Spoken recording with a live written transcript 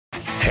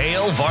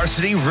Hail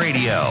Varsity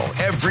Radio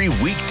every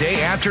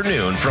weekday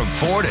afternoon from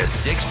 4 to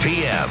 6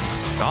 p.m.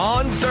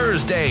 On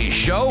Thursday,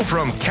 show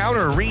from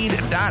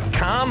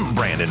counterread.com,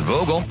 Brandon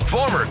Vogel,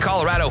 former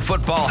Colorado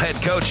football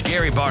head coach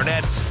Gary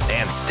Barnett,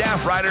 and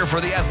staff writer for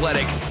The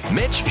Athletic,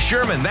 Mitch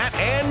Sherman, that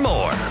and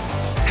more.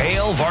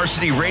 Hail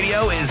Varsity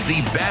Radio is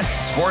the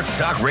best sports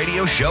talk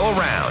radio show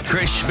around.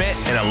 Chris Schmidt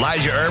and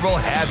Elijah Herbal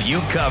have you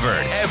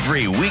covered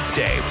every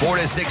weekday, 4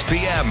 to 6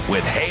 p.m.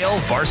 with Hail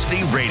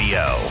Varsity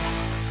Radio.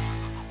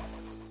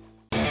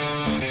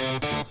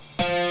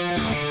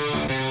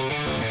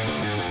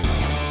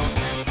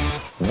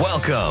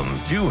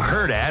 Welcome to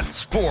Hurrdat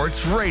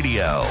Sports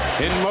Radio.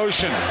 In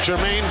motion,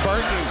 Jermaine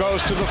Burton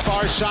goes to the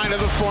far side of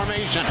the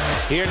formation.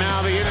 Here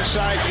now, the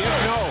inside.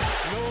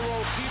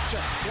 Milroe keeps it.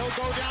 He'll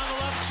go down the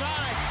left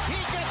side.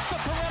 He gets the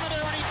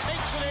perimeter and he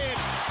takes it in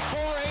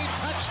for a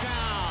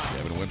touchdown.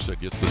 Gavin Wimsatt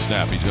gets the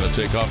snap. He's going to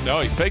take off. No,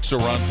 he fakes a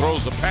run,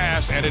 throws the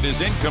pass, and it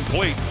is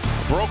incomplete.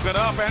 Broken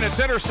up, and it's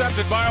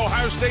intercepted by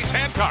Ohio State's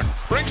Hancock.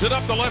 Brings it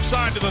up the left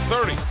side to the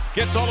 30.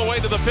 Gets all the way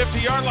to the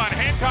 50-yard line.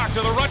 Hancock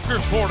to the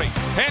Rutgers 40.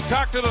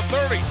 Hancock to the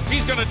 30.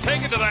 He's going to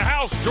take it to the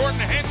house. Jordan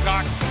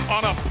Hancock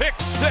on a pick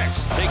six.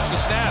 Takes a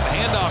snap.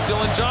 Handoff,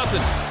 Dylan Johnson.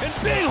 And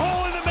big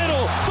hole in the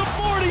middle. The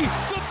 40,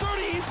 the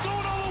 30. He's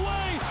going all the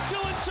way.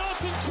 Dylan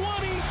Johnson,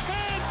 20,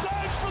 10.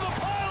 Dives for the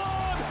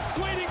pylon.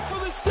 Waiting for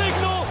the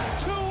signal.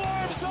 2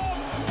 arms up.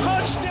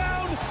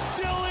 Touchdown,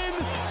 Dylan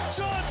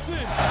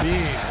Johnson.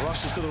 Bean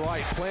rushes to the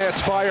right, plants,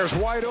 fires,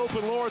 wide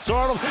open, Lawrence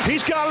Arnold.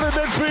 He's got it in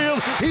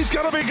midfield. He's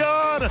going to be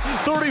gone.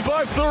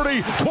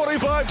 35-30,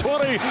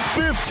 25-20,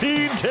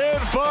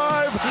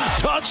 15-10-5.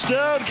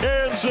 Touchdown,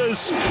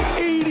 Kansas.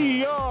 80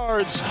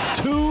 yards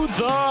to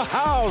the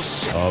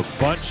house. A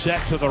bunch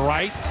set to the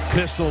right.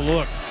 Pistol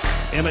look.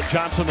 Emmett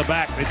Johnson the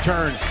back. They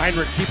turn.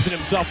 Heinrich keeps it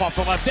himself off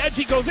the left edge.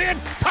 He goes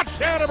in.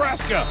 Touchdown,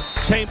 Nebraska.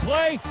 Same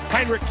play.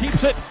 Heinrich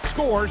keeps it.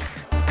 Scores.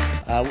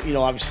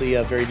 Obviously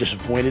very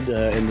disappointed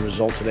in the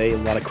result today. A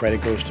lot of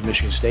credit goes to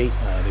Michigan State.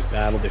 They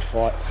battled, they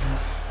fought.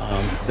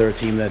 They're a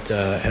team that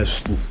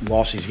has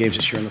lost these games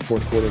this year in the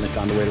fourth quarter, and they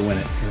found a way to win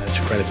it. And that's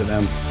a credit to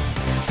them.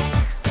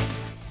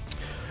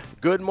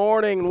 Good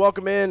morning and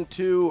welcome in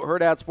to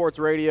Hurrdat Sports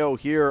Radio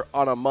here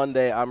on a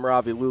Monday. I'm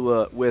Ravi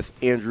Lula with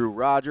Andrew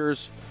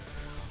Rogers.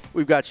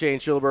 We've got Shane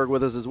Schillerberg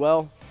with us as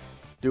well,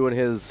 doing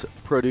his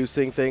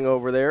producing thing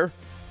over there.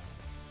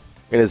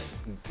 And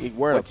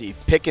What's he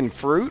picking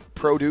fruit?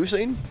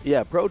 Producing?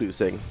 Yeah,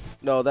 producing.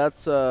 No,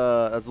 that's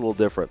a little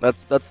different.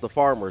 That's the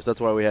farmers. That's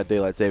why we had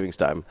daylight savings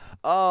time.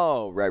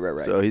 Oh, right.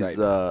 So he's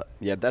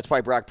that's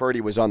why Brock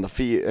Purdy was on the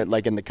field,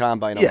 like in the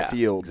combine on the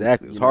field.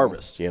 Exactly. It's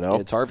harvest.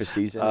 It's harvest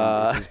season.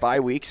 It's his bye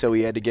week, so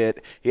he had to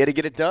get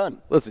it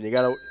done. Listen,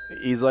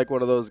 he's like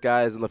one of those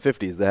guys in the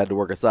 50s that had to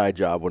work a side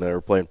job when they were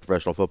playing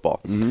professional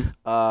football.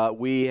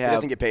 Mm-hmm. He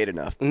doesn't get paid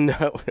enough.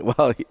 No,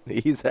 well,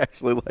 he's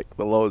actually like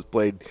the lowest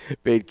paid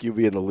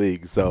QB in the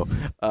league. So,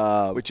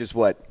 which is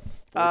what?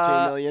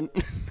 14 million?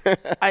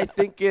 I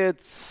think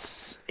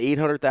it's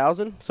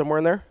 800,000, somewhere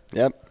in there.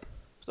 Yep.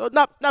 So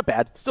not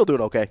bad. Still doing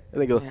okay. I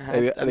think he'll be all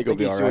right.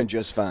 He's doing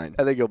just fine.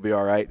 I think he'll be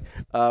all right.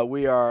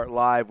 We are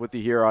live with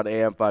you here on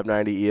AM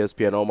 590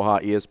 ESPN Omaha,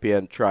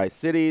 ESPN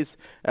Tri-Cities,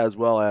 as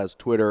well as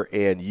Twitter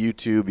and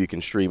YouTube. You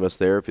can stream us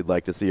there if you'd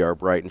like to see our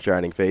bright and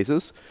shining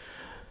faces.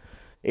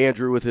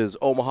 Andrew with his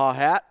Omaha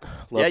hat.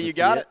 Love you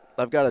got it.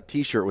 I've got a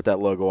T-shirt with that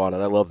logo on it.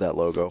 I love that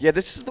logo. Yeah,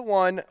 this is the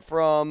one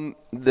from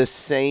the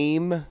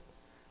same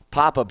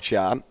pop-up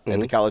shop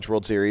at the College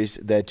World Series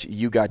that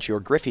you got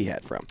your Griffey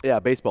hat from. Yeah,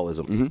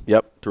 baseballism. Mm-hmm.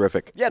 Yep,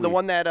 terrific. Yeah, the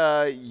one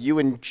that you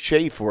and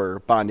Chafe were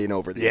bonding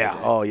over. The other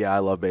day. Oh, yeah, I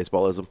love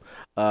baseballism.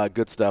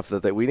 Good stuff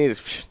that we need.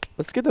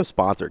 Let's get them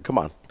sponsored. Come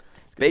on.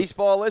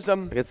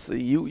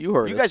 Baseballism. You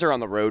heard. You guys are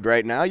on the road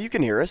right now. You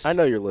can hear us. I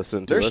know you're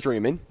listening to us. They're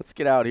streaming. Let's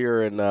get out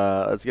here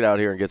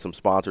and get some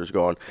sponsors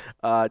going.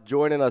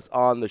 Joining us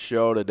on the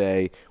show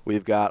today,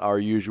 we've got our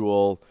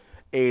usual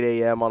 8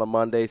 a.m. on a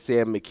Monday,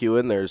 Sam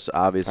McEwen. There's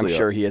obviously I'm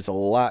sure he has a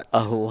lot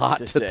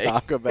to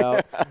talk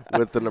about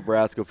with the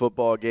Nebraska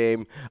football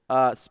game.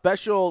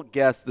 Special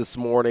guest this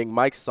morning,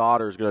 Mike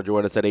Sauter is going to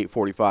join us at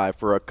 8:45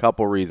 for a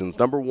couple reasons.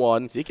 Number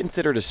one, is he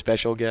considered a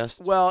special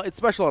guest? Well, it's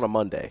special on a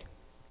Monday.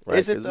 Right?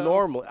 Is it though?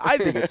 Normally, I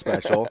think it's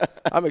special.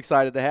 I'm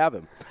excited to have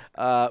him.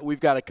 We've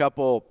got a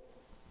couple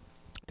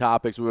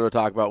topics we want to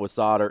talk about with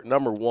Sauter.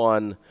 Number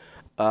one,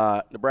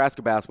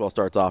 Nebraska basketball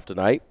starts off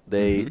tonight.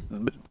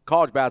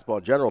 College basketball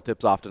in general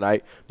tips off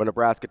tonight, but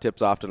Nebraska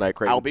tips off tonight.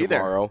 Creighton I'll be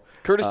tomorrow.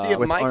 There. Courtesy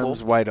of Michael.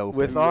 Arms wide open.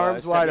 With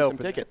arms wide open.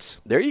 Some tickets.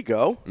 There you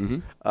go.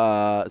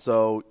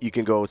 So you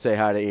can go say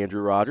hi to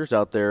Andrew Rogers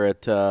out there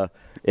at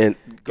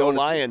Go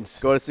Lions.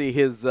 Go to see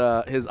his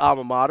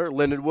alma mater,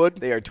 Lindenwood.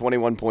 They are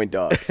 21-point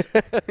dogs.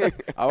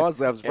 I want to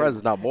say I'm surprised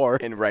it's not more.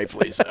 And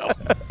rightfully so.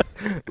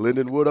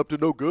 Lindenwood up to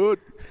no good.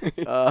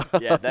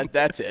 Yeah,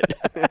 that's it.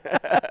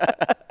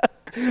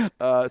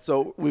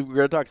 So we're going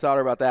to talk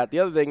Sauter about that. The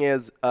other thing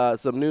is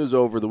some news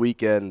over the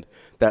weekend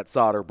that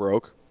Sauter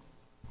broke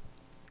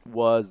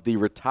was the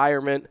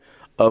retirement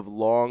of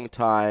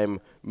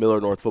longtime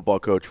Miller North football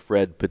coach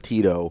Fred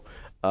Petito.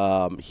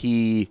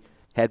 He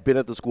had been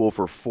at the school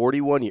for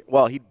 41 years.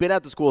 Well, he'd been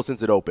at the school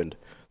since it opened,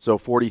 so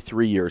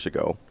 43 years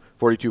ago.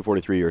 42,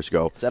 43 years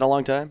ago. Is that a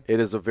long time? It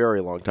is a very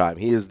long time.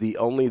 He is the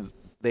only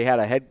 – they had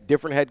a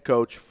different head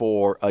coach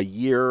for a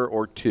year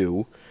or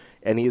two,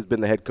 and he has been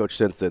the head coach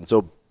since then.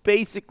 So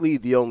basically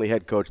the only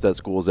head coach that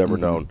school's ever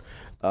known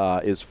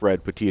is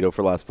Fred Petitto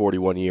for the last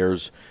 41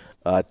 years,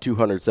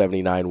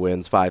 279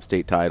 wins, 5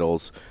 state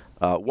titles.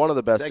 One of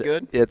the best. Is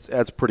that good?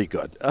 That's pretty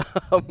good.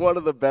 One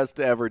of the best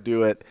to ever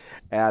do it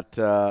at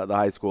the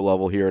high school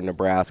level here in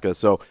Nebraska.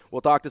 So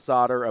we'll talk to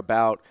Sauter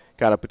about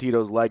kind of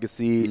Petitto's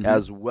legacy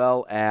as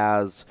well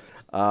as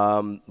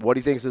what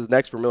he thinks is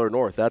next for Millard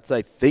North. That's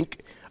I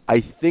think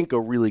a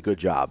really good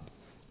job.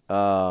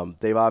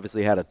 They've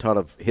obviously had a ton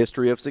of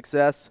history of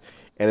success,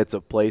 and it's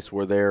a place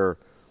where they're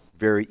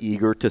very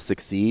eager to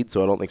succeed.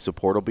 So I don't think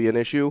support will be an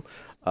issue.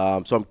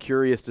 So I'm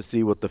curious to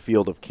see what the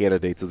field of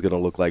candidates is going to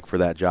look like for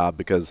that job,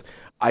 because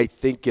I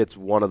think it's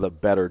one of the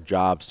better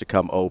jobs to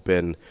come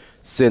open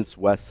since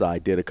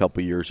Westside did a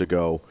couple years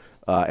ago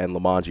and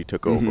Lamanji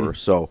took over.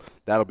 So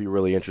that'll be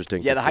really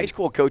interesting. Yeah, the high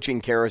school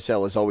coaching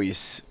carousel is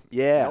always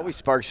it always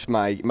sparks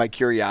my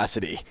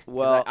curiosity.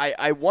 Well,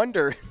 I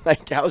wonder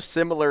like how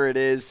similar it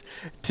is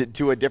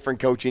to a different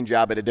coaching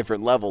job at a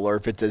different level, or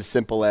if it's as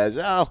simple as,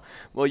 oh,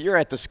 well, you're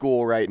at the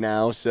school right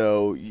now,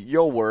 so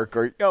you'll work,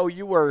 or oh,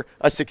 you were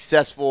a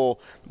successful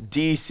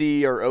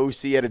DC or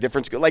OC at a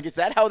different school. Like, is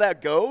that how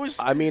that goes?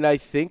 I mean, I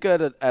think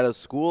at a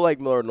school like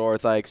Millard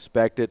North, I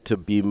expect it to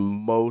be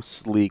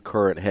mostly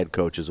current head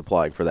coaches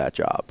applying for that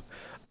job.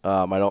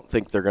 I don't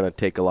think they're going to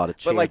take a lot of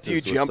chances. But like, do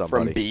you jump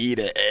somebody from B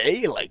to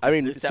A? Like, I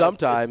mean,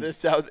 sometimes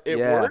is this how it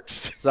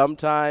works?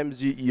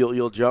 Sometimes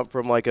you'll jump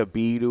from like a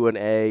B to an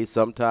A.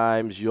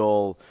 Sometimes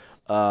you'll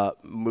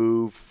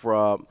move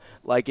from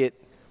like it.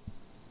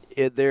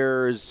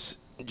 There's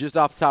just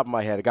off the top of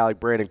my head a guy like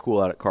Brandon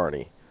Cool out at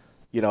Kearney.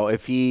 You know,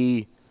 if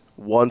he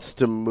wants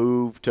to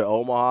move to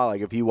Omaha,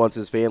 like if he wants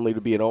his family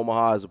to be in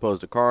Omaha as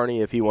opposed to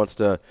Kearney, if he wants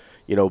to,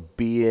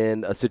 be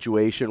in a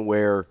situation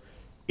where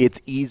it's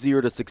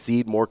easier to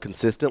succeed more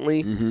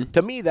consistently.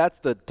 To me, that's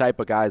the type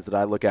of guys that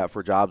I look at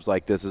for jobs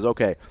like this is,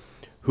 okay,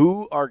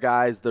 who are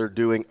guys that are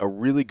doing a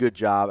really good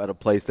job at a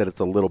place that it's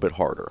a little bit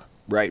harder?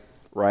 Right.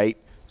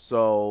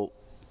 So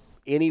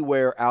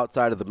anywhere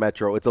outside of the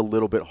metro, it's a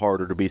little bit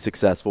harder to be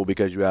successful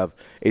because you have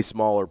a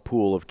smaller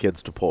pool of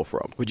kids to pull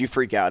from. Would you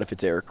freak out if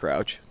it's Eric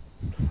Crouch?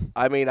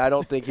 I mean, I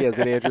don't think he has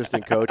any interest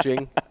in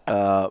coaching,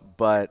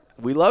 but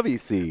we love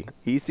EC.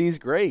 EC's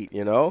great,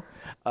 but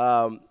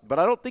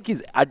I don't think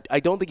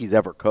he's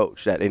ever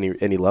coached at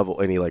any level,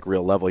 any like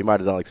real level. He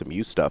might have done like some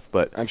youth stuff,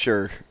 but I'm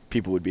sure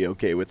people would be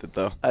okay with it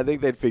though. I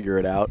think they'd figure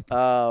it out.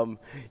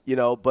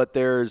 But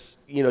there's,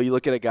 you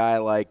look at a guy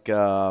like,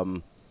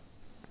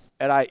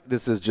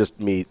 this is just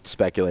me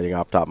speculating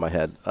off the top of my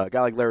head, a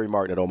guy like Larry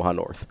Martin at Omaha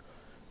North.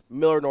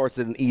 Millard North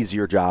is an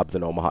easier job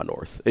than Omaha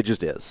North. It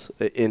just is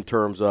in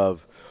terms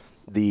of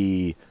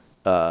the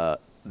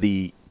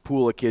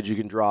pool of kids you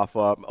can draw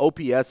from.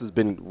 OPS has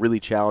been really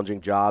challenging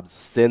jobs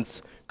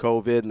since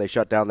COVID, and they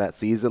shut down that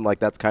season. Like,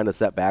 that's kind of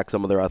set back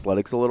some of their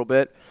athletics a little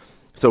bit.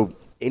 So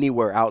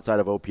anywhere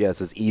outside of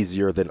OPS is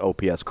easier than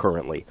OPS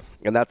currently.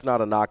 And that's not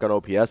a knock on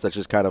OPS. That's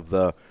just kind of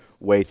the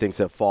way things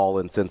have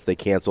fallen since they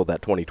canceled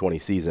that 2020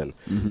 season.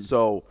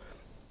 So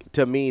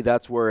to me,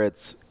 that's where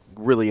it's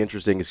really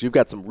interesting is you've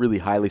got some really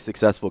highly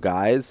successful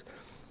guys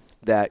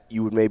that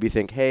you would maybe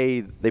think,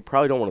 hey, they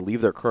probably don't want to leave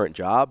their current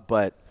job,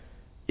 but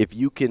if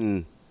you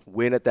can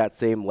win at that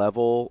same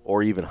level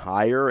or even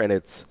higher and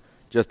it's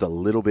just a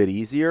little bit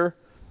easier,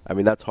 I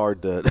mean, that's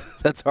hard to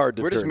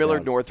Where does turn Millard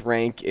down. North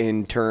rank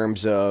in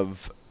terms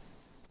of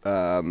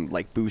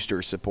like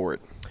booster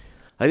support?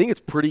 I think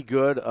it's pretty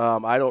good.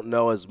 I don't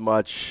know as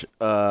much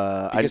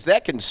because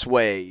that can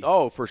sway.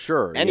 Oh, for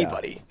sure.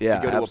 Anybody to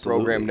go to a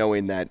program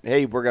knowing that,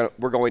 hey, we're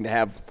going to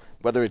have,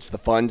 whether it's the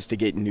funds to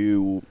get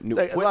new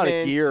equipment, a lot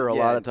of gear a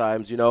lot of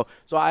times,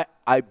 So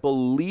I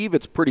believe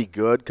it's pretty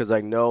good because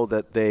I know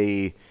that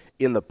they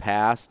in the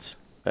past.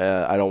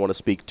 I don't want to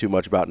speak too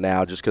much about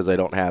now just because I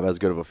don't have as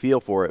good of a feel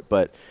for it,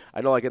 but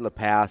I know like in the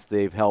past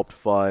they've helped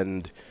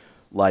fund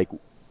like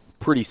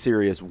pretty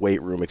serious weight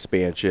room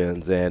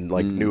expansions and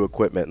like new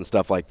equipment and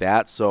stuff like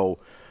that. So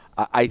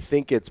I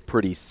think it's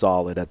pretty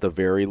solid at the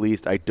very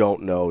least. I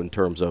don't know in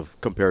terms of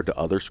compared to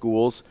other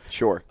schools.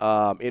 Sure.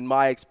 In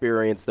my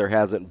experience, there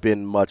hasn't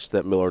been much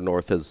that Millard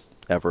North has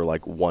ever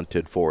like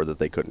wanted for that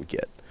they couldn't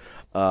get.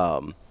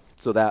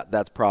 So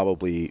that's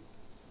probably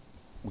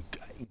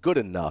good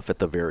enough at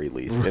the very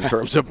least in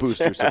terms of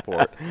booster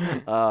support.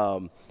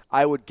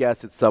 I would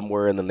guess it's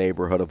somewhere in the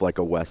neighborhood of like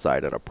a West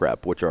Side and a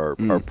Prep, which are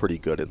pretty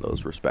good in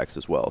those respects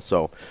as well.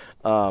 So,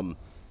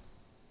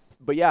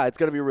 but yeah, it's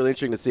going to be really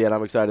interesting to see, and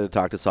I'm excited to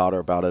talk to Sauter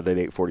about it at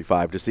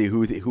 8:45 to see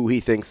who he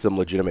thinks some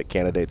legitimate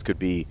candidates could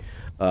be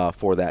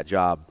for that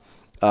job.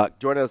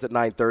 Joining us at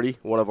 9:30,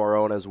 one of our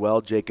own as well,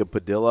 Jacob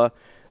Padilla.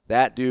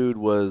 That dude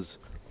was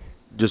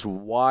just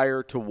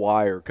wire to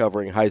wire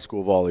covering high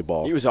school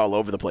volleyball. He was all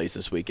over the place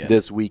this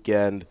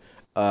weekend.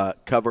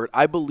 Covered,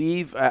 I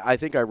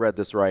think I read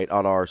this right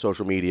on our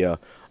social media.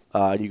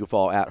 And you can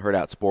follow at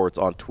Herd@Sports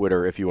on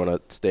Twitter if you want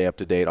to stay up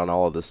to date on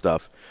all of this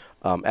stuff.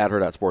 At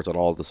Herd@Sports on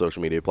all of the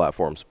social media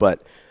platforms.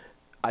 But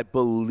I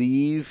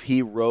believe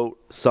he wrote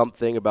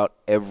something about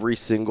every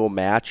single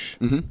match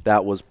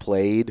that was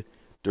played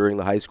during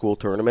the high school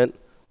tournament.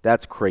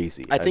 That's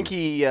crazy. I think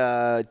he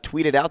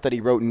tweeted out that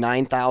he wrote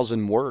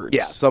 9,000 words.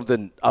 Yeah,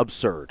 something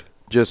absurd.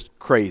 Just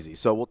crazy.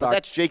 So we'll talk. But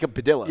that's Jacob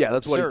Padilla. Yeah,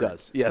 that's what he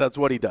does. Yeah, that's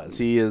what he does.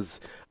 He is.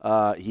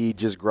 He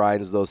just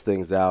grinds those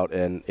things out,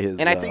 and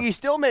I think he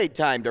still made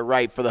time to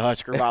write for the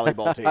Husker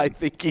volleyball team. I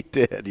think he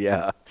did.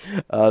 Yeah.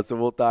 So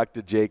we'll talk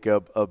to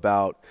Jacob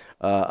about,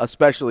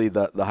 especially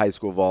the high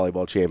school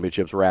volleyball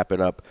championships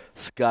wrapping up.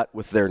 Scott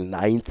with their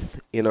 9th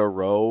in a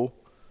row.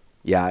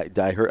 Yeah,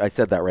 I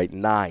said that right.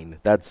 9.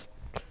 That's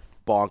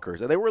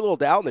bonkers. And they were a little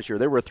down this year.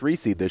 They were a 3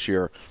 seed this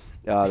year.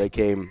 They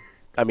came.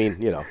 I mean,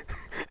 you know.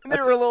 They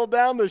were a little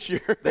down this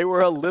year. They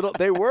were.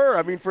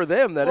 I mean, for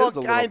them, that is a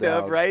little down. Kind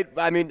of, right?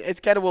 I mean, it's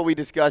kind of what we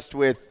discussed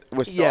with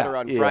Sauter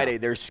on Friday.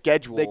 Their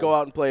schedule. They go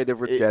out and play a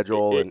different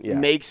schedule. It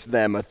makes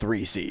them a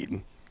 3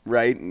 seed,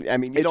 right? I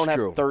mean, you don't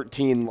have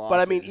 13 losses. But,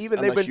 I mean, even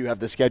unless you have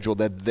the schedule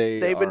that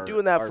they've been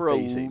doing that for a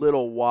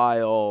little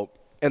while,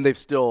 and they've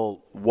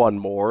still won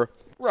more.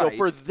 Right. So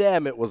for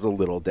them, it was a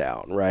little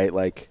down, right?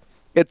 Like,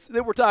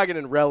 we're talking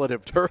in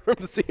relative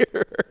terms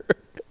here.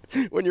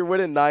 When you're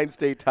winning 9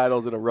 state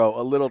titles in a row,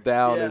 a little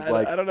down is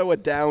like. I don't know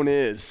what down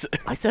is.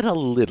 I said a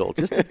little,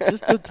 just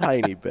a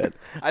tiny bit.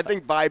 I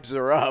think vibes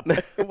are up.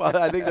 Well,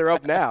 I think they're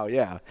up now,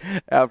 yeah,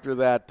 after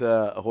that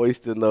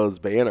hoisting those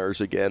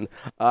banners again.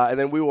 And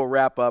then we will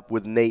wrap up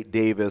with Nate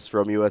Davis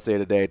from USA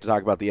Today to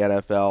talk about the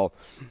NFL,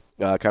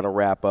 kind of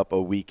wrap up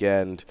a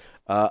weekend.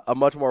 A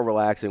much more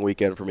relaxing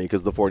weekend for me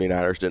because the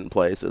 49ers didn't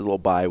play, so it was a little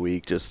bye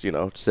week. Just,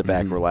 sit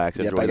back, relax,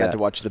 enjoy that. I got to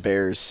watch the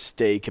Bears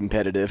stay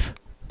competitive.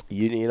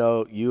 You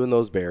know, you and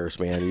those Bears,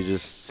 man. You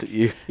just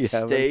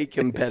stay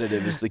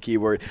competitive is the key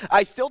word.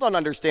 I still don't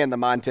understand the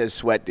Montez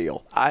Sweat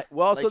deal.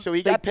 So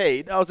he got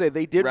paid. I would say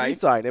they did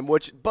re-sign him,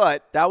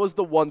 but that was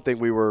the one thing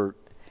we were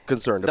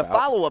concerned about. The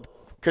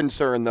follow-up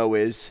concern, though,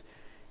 is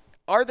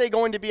are they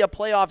going to be a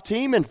playoff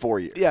team in 4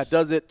 years? Yeah.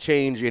 Does it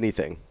change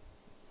anything?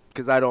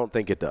 Because I don't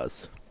think it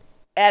does.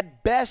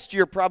 At best,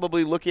 you're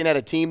probably looking at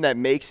a team that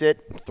makes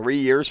it 3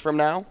 years from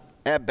now.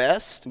 At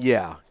best.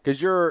 Yeah,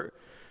 because you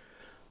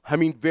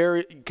need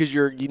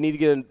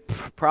to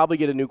probably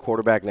get a new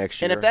quarterback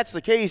next year. And if that's the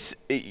case,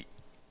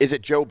 is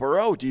it Joe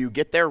Burrow? Do you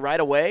get there right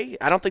away?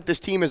 I don't think this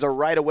team is a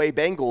right-away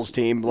Bengals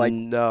team like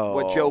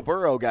what Joe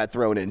Burrow got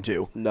thrown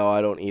into. No,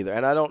 I don't either.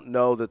 And I don't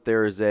know that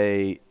there's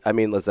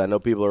listen, I know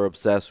people are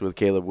obsessed with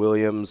Caleb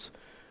Williams.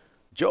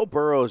 Joe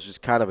Burrow is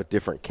just kind of a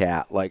different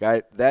cat.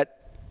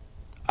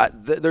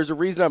 There's a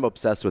reason I'm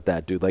obsessed with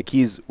that dude. Like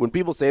when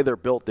people say they're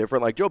built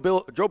different, like Joe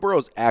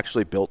Burrow's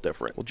actually built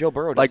different. Well, Joe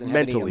Burrow doesn't have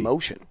any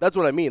emotion. That's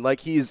what I mean.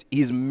 Like he's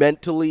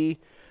mentally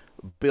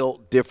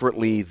built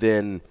differently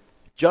than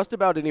just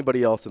about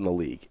anybody else in the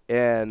league,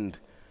 and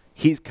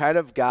he's kind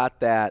of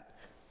got that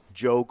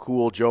Joe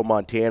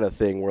Montana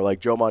thing where like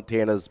Joe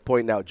Montana's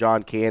pointing out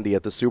John Candy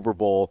at the Super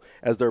Bowl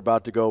as they're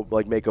about to go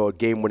like make a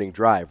game-winning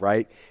drive.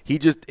 Right?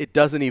 It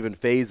doesn't even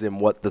faze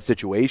him what the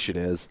situation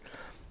is.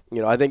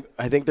 I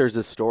think there's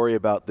this story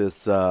about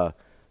this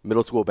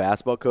middle school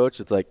basketball coach.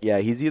 It's like, yeah,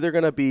 he's either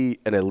going to be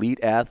an elite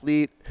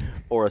athlete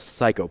or a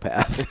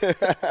psychopath.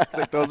 It's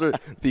like those are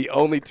the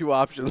only 2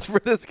 options for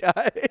this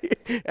guy.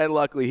 And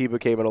luckily he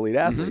became an elite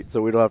athlete,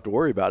 so we don't have to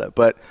worry about it.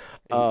 But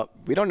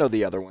we don't know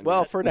the other one.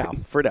 Well, yet.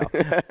 for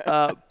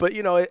now. But,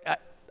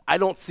 I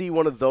don't see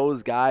one of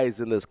those guys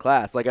in this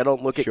class. Like, I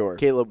don't look at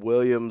Caleb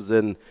Williams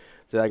and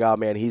say like, oh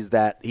man, he's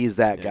that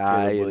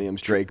guy. Caleb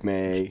Williams, Drake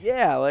May.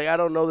 Yeah, like I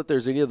don't know that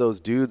there's any of those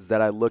dudes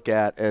that I look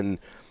at and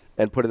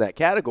put in that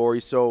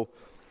category. So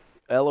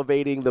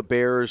elevating the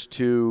Bears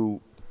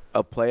to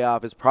a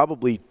playoff is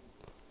probably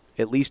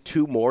at least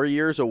 2 more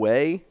years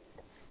away.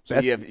 So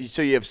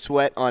you have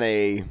Sweat on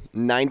a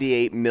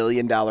 $98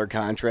 million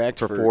contract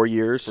for 4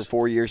 years. For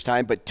 4 years'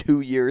 time, but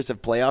 2 years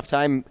of playoff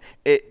time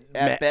at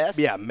best.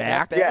 Yeah,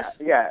 max.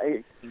 Yeah.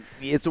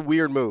 It's a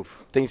weird move.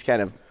 Things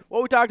kind of.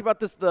 Well, we talked about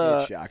this.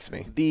 It shocks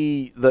me.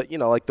 The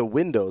like the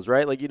windows,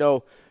 right? Like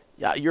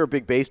yeah, you're a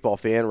big baseball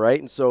fan, right?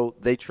 And so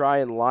they try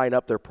and line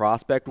up their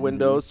prospect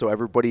windows so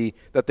everybody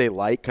that they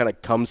like kind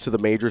of comes to the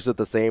majors at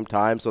the same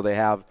time. So they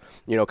have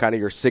kind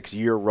of your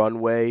 6-year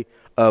runway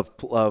of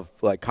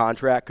like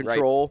contract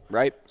control,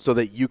 right? So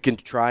that you can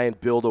try and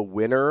build a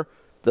winner.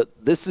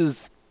 This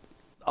is.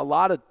 A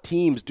lot of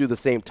teams do the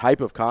same type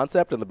of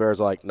concept, and the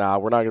Bears are like, nah,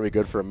 we're not going to be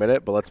good for a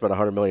minute, but let's spend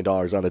 $100 million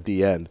on a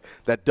D-end.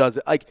 That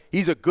doesn't – like,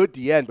 he's a good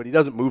D-end, but he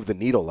doesn't move the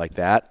needle like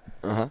that.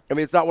 I mean,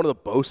 it's not one of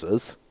the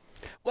Bosas.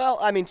 Well,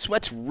 I mean,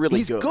 Sweat's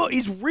really good.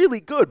 He's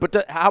really good,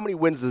 but how many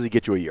wins does he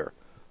get you a year?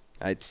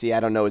 I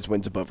don't know his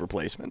wins above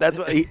replacement. That's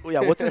what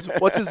what's his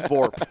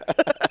VORP?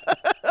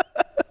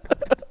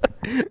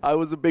 I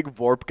was a big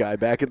VORP guy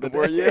back in the day.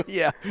 Were you?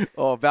 Yeah.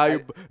 Oh,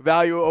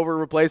 value over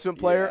replacement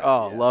player.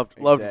 Loved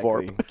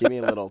VORP. Give me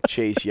a little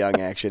Chase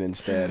Young action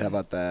instead. How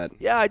about that?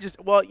 Yeah, it's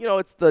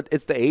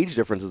the age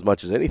difference as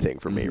much as anything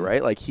for me,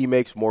 right? Like he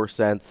makes more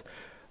sense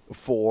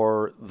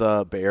for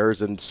the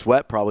Bears, and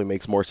Sweat probably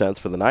makes more sense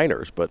for the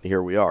Niners, but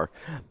here we are.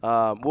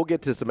 We'll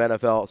get to some more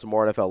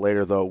NFL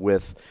later, though,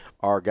 with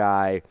our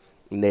guy,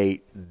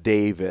 Nate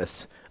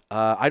Davis.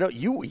 I know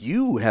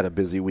you had a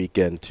busy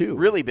weekend, too.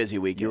 Really busy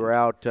weekend. You were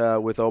out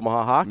with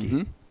Omaha Hockey.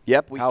 Mm-hmm.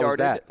 Yep, How was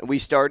that? We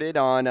started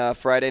on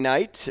Friday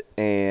night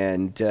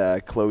and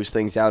closed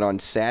things out on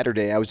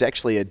Saturday. I was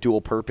actually a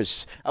dual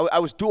purpose. I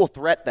was dual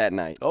threat that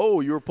night.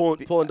 Oh, you were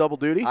pulling double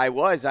duty? I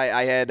was.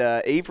 I had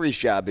Avery's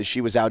job as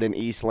she was out in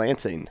East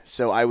Lansing.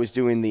 So I was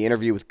doing the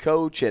interview with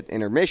Coach at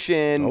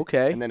intermission.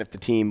 Okay. And then if the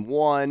team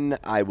won,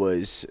 I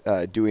was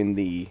doing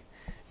the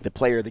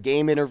player of the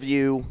game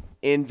interview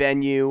in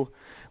venue,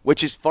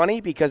 which is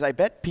funny because I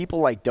bet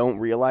people don't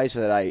realize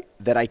that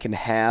I can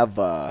have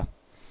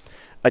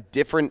a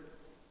different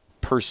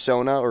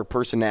persona or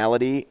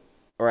personality,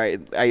 or I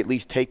at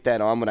least take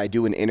that on when I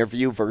do an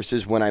interview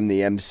versus when I'm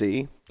the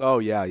MC. Oh,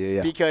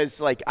 yeah.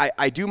 Because,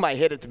 I do my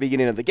hit at the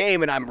beginning of the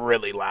game, and I'm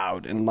really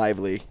loud and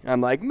lively.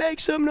 I'm like, make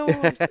some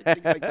noise,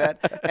 things like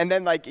that. And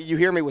then, you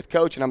hear me with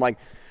Coach, and I'm like,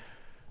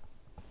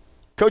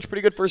 Coach,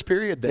 pretty good first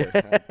period there.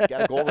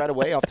 Got a goal right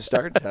away off the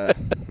start.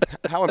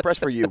 How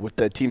impressed were you with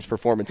the team's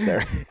performance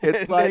there?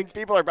 It's like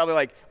people are probably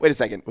like, wait a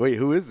second. Wait,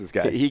 who is this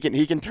guy? He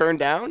can turn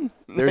down.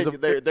 There's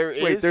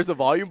there's a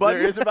volume button.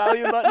 There is a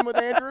volume button with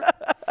Andrew.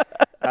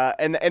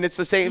 And it's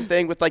the same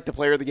thing with the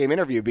player of the game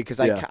interview because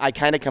I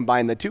kind of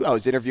combine the two. I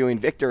was interviewing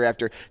Victor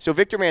so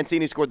Victor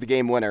Mancini scored the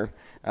game winner,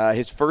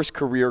 his first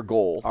career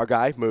goal. Our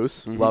guy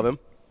Moose, love him.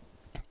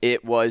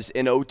 It was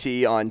in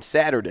OT on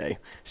Saturday,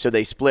 so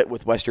they split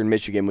with Western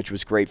Michigan, which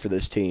was great for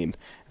this team,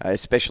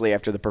 especially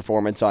after the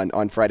performance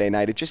on Friday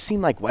night. It just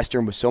seemed like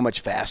Western was so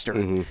much faster,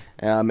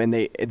 and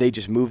they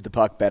just moved the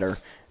puck better,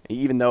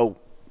 even though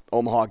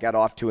Omaha got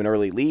off to an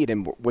early lead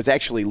and was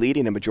actually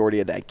leading a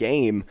majority of that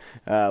game.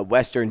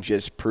 Western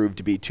just proved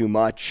to be too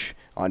much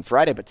on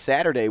Friday. But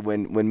Saturday,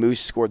 when Moose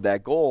scored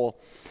that goal,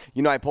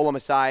 I pull him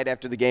aside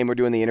after the game. We're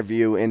doing the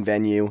interview in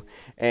venue,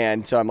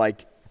 and so I'm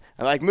like,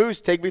 Moose,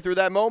 take me through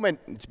that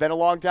moment. It's been a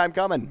long time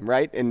coming,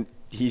 right? And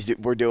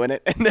we're doing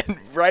it. And then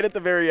right at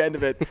the very end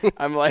of it,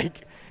 I'm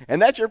like,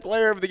 and that's your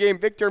player of the game,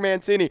 Victor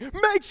Mancini.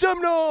 Make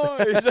some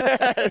noise!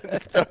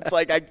 So it's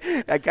like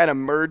I kind of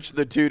merged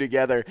the two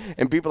together,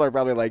 and people are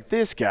probably like,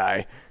 this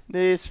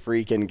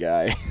freaking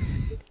guy.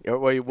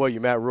 Well, you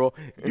Matt Rule.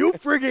 You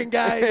friggin'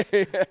 guys.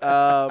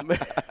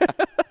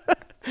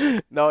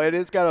 No, it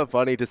is kind of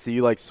funny to see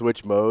you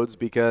switch modes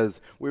because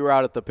we were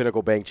out at the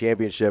Pinnacle Bank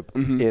Championship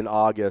in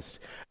August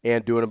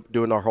and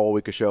doing our whole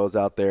week of shows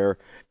out there,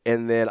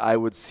 and then I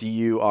would see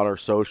you on our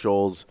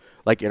socials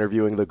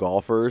interviewing the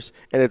golfers,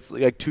 and it's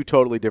two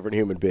totally different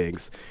human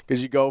beings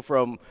because you go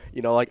from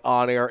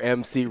on air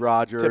MC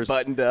Rogers to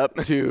buttoned up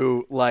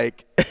to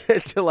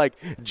to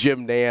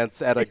Jim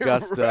Nance at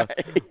Augusta.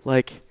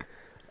 Right.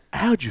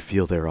 How'd you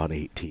feel there on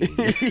 18?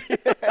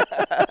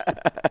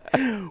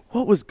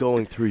 What was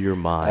going through your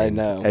mind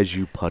as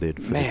you putted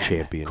for the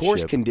championship?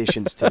 Course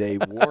conditions today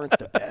weren't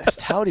the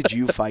best. How did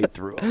you fight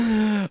through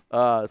them?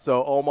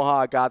 So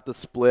Omaha got the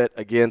split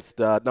against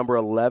number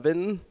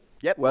 11.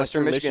 Yep,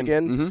 Western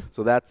Michigan. Mm-hmm.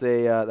 So that's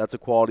a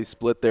quality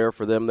split there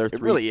for them.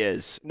 It really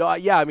is. No,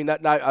 yeah. I mean,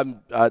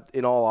 I'm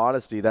in all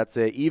honesty, that's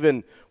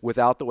even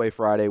without the way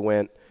Friday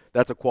went.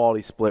 That's a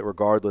quality split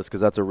regardless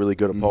because that's a really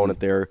good opponent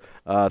there.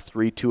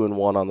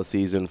 3-2-1 on the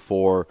season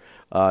for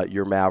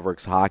your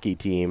Mavericks hockey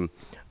team.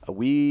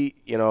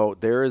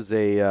 There's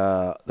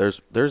a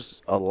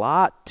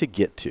lot to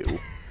get to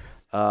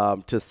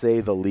say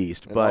the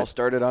least. It all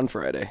started on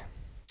Friday.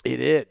 It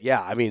did,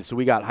 yeah. I mean, so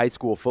we got high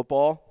school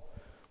football.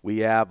 We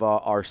have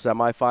our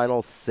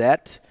semifinals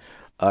set.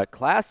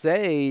 Class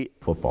A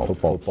football.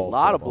 A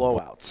lot of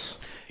blowouts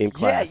in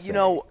Class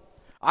A.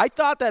 I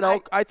thought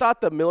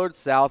the Millard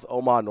South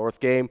Omaha North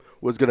game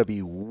was going to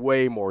be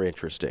way more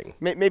interesting.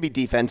 Maybe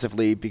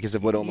defensively because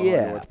of what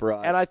Omaha North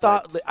brought. And I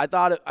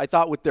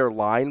thought with their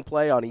line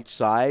play on each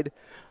side,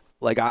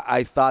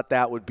 I thought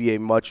that would be a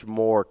much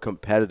more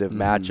competitive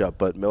matchup.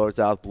 But Millard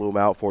South blew them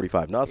out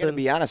 45-0. To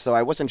be honest, though,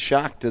 I wasn't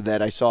shocked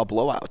that I saw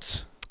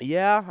blowouts.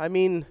 Yeah, I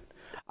mean,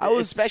 I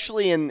was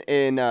especially in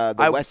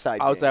the West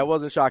Side. I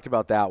wasn't shocked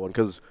about that one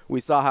because we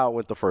saw how it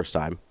went the first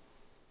time.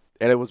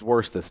 And it was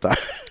worse this time.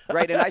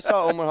 Right, and I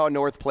saw Omaha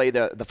North play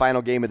the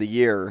final game of the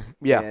year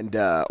and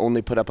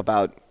only put up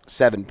about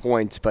 7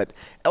 points. But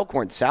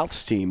Elkhorn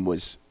South's team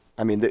was,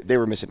 they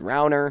were missing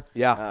Rauner.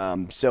 Yeah.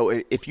 So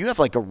if you have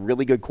a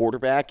really good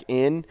quarterback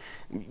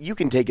you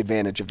can take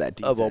advantage of that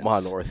defense. Of Omaha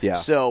North, yeah.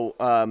 So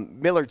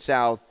Millard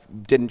South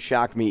didn't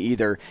shock me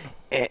either.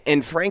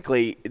 And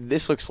frankly,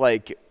 this looks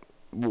like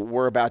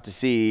we're about to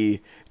see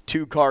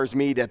two cars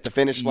meet at the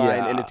finish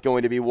line, and it's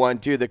going to be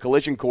 1-2. The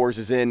collision course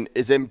is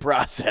in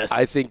process.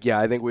 I think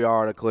we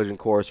are on a collision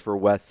course for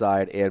West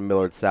Side and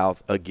Millard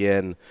South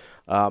again.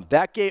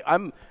 That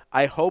game,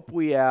 I hope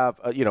we have,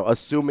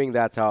 assuming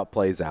that's how it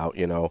plays out,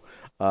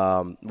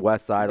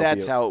 West Side.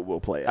 That's how it will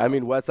play out. I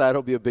mean, West Side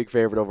will be a big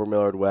favorite over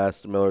Millard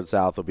West. Millard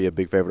South will be a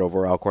big favorite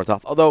over Elkhorn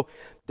South. Although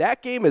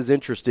that game is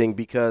interesting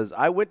because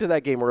I went to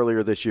that game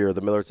earlier this year,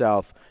 the Millard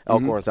South,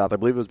 Elkhorn South. I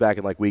believe it was back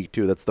in like week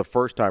 2. That's the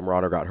first time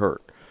Ronner got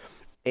hurt.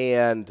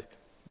 And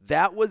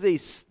that was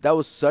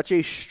such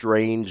a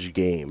strange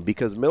game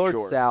because Millard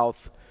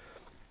South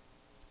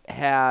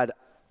had,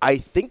 I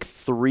think,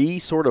 3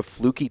 sort of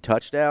fluky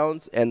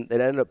touchdowns, and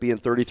it ended up being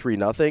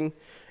 33-0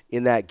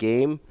 in that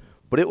game.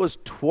 But it was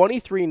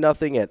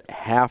 23-0 at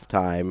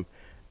halftime,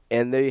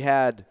 and they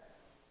had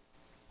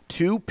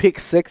 2 pick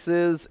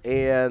sixes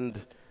and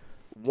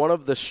one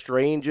of the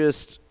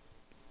strangest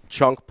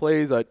chunk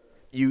plays that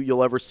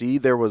you'll ever see.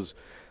 There was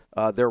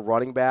their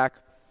running back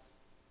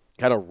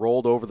kind of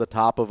rolled over the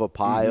top of a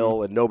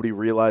pile, and nobody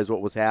realized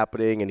what was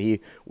happening, and he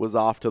was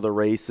off to the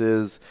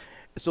races.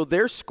 So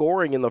their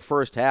scoring in the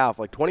first half,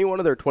 like 21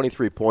 of their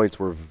 23 points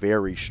were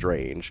very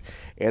strange.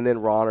 And then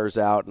Ronner's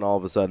out, and all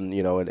of a sudden,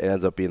 it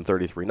ends up being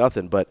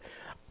 33-0. But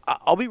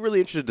I'll be really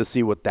interested to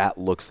see what that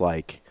looks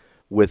like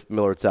with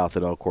Millard South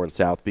and Elkhorn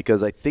South,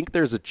 because I think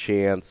there's a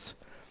chance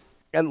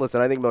 – and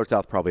listen, I think Millard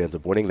South probably ends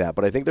up winning that,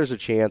 but I think there's a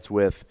chance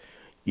with –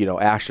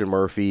 Ashton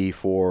Murphy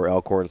for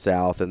Elkhorn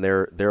South and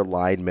their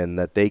linemen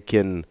that they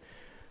can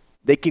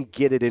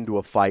get it into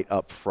a fight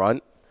up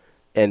front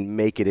and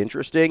make it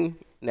interesting.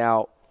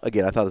 Now,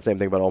 again, I thought the same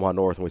thing about Omaha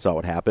North when we saw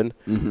what happened.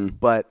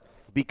 But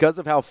because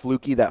of how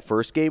fluky that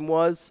first game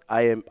was,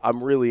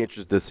 I'm really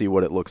interested to see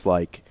what it looks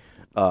like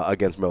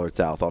against Millard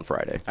South on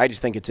Friday. I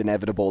just think it's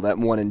inevitable that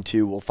 1 and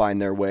 2 will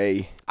find their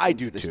way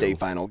into the state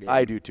final game.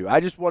 I do too.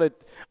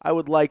 I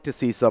would like to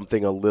see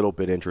something a little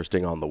bit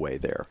interesting on the way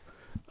there.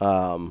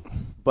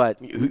 But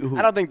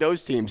I don't think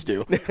those teams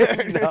do.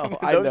 No,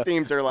 those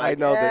teams are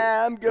like,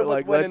 I'm good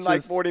with winning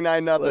like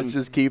 49-0. Let's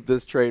just keep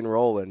this train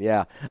rolling.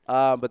 Yeah.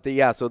 So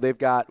we've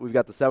got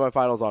the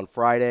semifinals on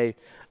Friday,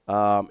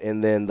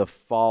 and then the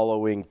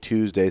following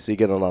Tuesday. So you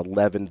get an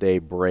 11-day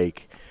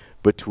break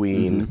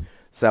between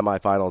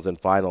semifinals and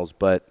finals.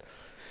 But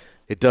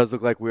it does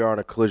look like we are on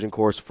a collision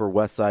course for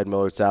West Side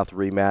Millard South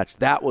rematch.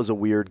 That was a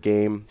weird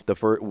game. The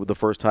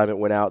first time it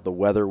went out, the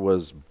weather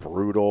was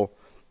brutal.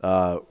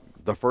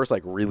 The first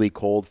really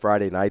cold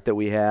Friday night that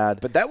we had.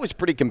 But that was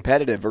pretty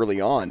competitive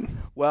early on.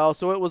 Well,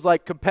 so it was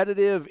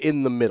competitive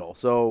in the middle.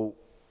 So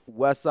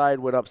West Side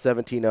went up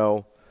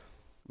 17-0.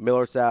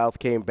 Millard South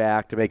came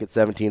back to make it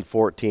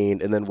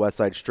 17-14, and then West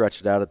Side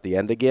stretched it out at the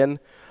end again.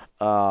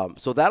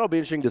 So that'll be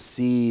interesting to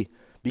see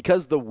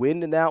because the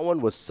wind in that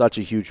one was such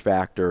a huge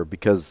factor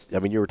because,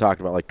 you were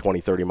talking about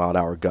 20,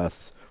 30-mile-an-hour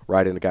gusts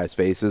right into guys'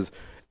 faces.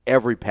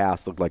 Every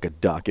pass looked like a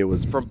duck. It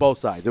was from both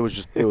sides. It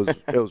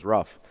was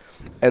rough.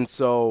 And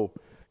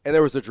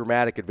there was a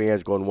dramatic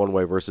advantage going one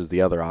way versus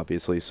the other,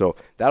 obviously. So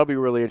that'll be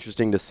really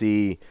interesting to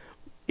see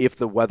if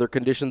the weather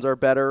conditions are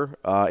better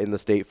in the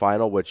state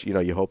final, which,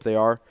 you hope they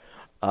are,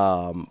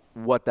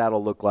 what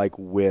that'll look like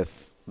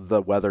with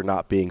the weather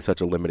not being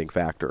such a limiting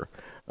factor.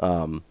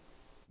 But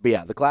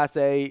yeah, the Class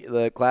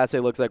A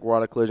looks like we're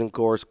on a collision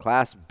course.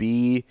 Class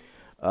B,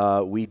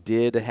 we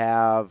did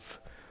have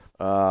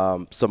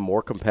some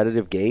more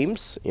competitive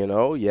games.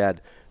 You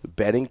had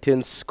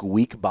Bennington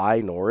squeak by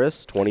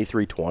Norris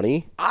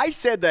 23-20. I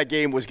said that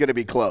game was going to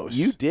be close.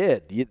 You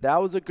did. That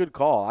was a good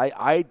call.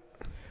 I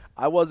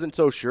wasn't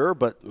so sure,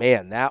 but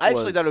man, I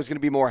actually thought it was going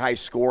to be more high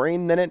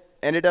scoring than it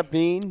ended up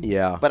being.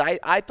 Yeah. But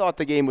I thought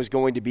the game was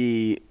going to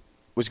be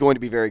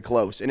very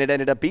close, and it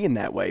ended up being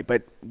that way.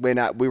 But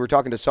when we were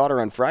talking to Sauter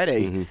on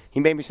Friday,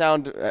 he made me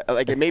sound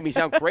it made me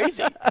sound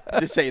crazy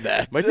to say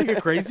that. Am I taking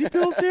crazy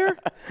pills here?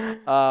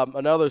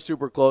 Another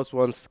super close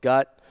one.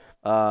 Scott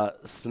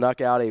snuck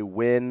out a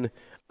win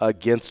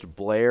against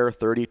Blair,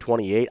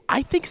 30-28.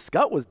 I think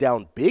Scott was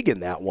down big in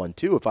that one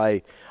too. If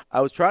I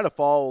was trying to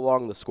follow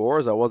along the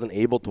scores, I wasn't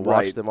able to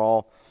watch them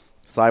all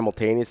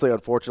simultaneously.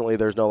 Unfortunately,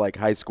 there's no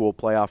high school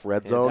playoff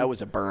red zone. That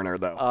was a burner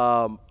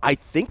though. I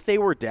think they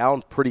were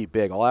down pretty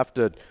big. I'll have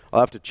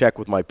to check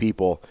with my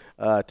people,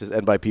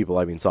 and by people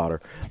I mean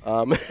Sauter,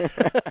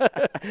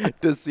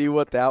 to see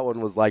what that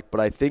one was like.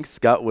 But I think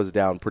Scott was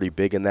down pretty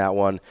big in that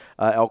one.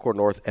 Elkhorn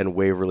North and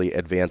Waverly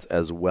advance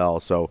as well.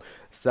 So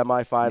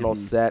semifinal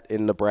set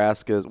in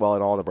Nebraska's, in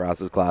all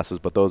Nebraska's classes,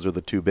 but those are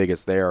the two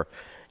biggest there.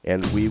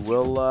 And we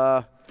will,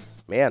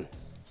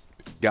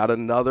 got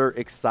another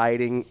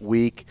exciting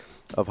week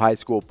of high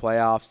school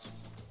playoffs.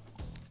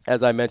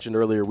 As I mentioned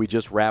earlier, we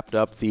just wrapped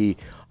up the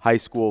high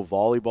school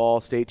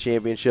volleyball state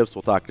championships.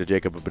 We'll talk to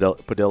Jacob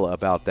Padilla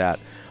about that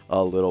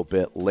a little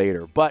bit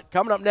later. But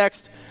coming up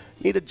next,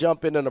 need to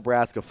jump into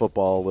Nebraska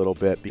football a little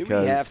bit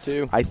because do we have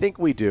to? I think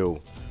we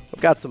do.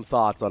 We've got some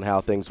thoughts on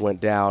how things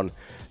went down.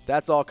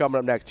 That's all coming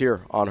up next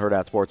here on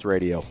Hurrdat Sports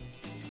Radio.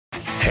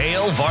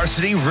 Hail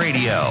Varsity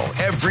Radio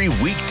every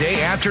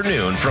weekday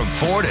afternoon from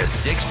 4 to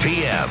 6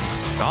 p.m.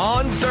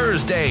 On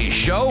Thursday,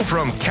 show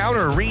from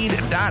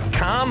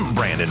counterread.com,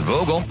 Brandon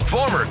Vogel,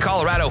 former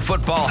Colorado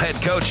football head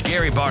coach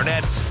Gary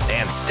Barnett,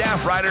 and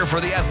staff writer for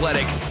The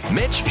Athletic,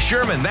 Mitch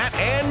Sherman, that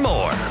and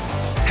more.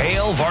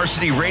 Hail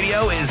Varsity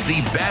Radio is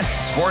the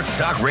best sports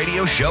talk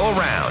radio show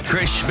around.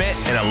 Chris Schmidt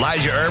and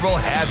Elijah Herbal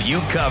have you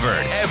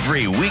covered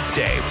every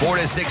weekday, 4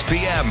 to 6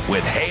 p.m.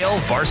 with Hail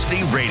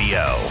Varsity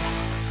Radio.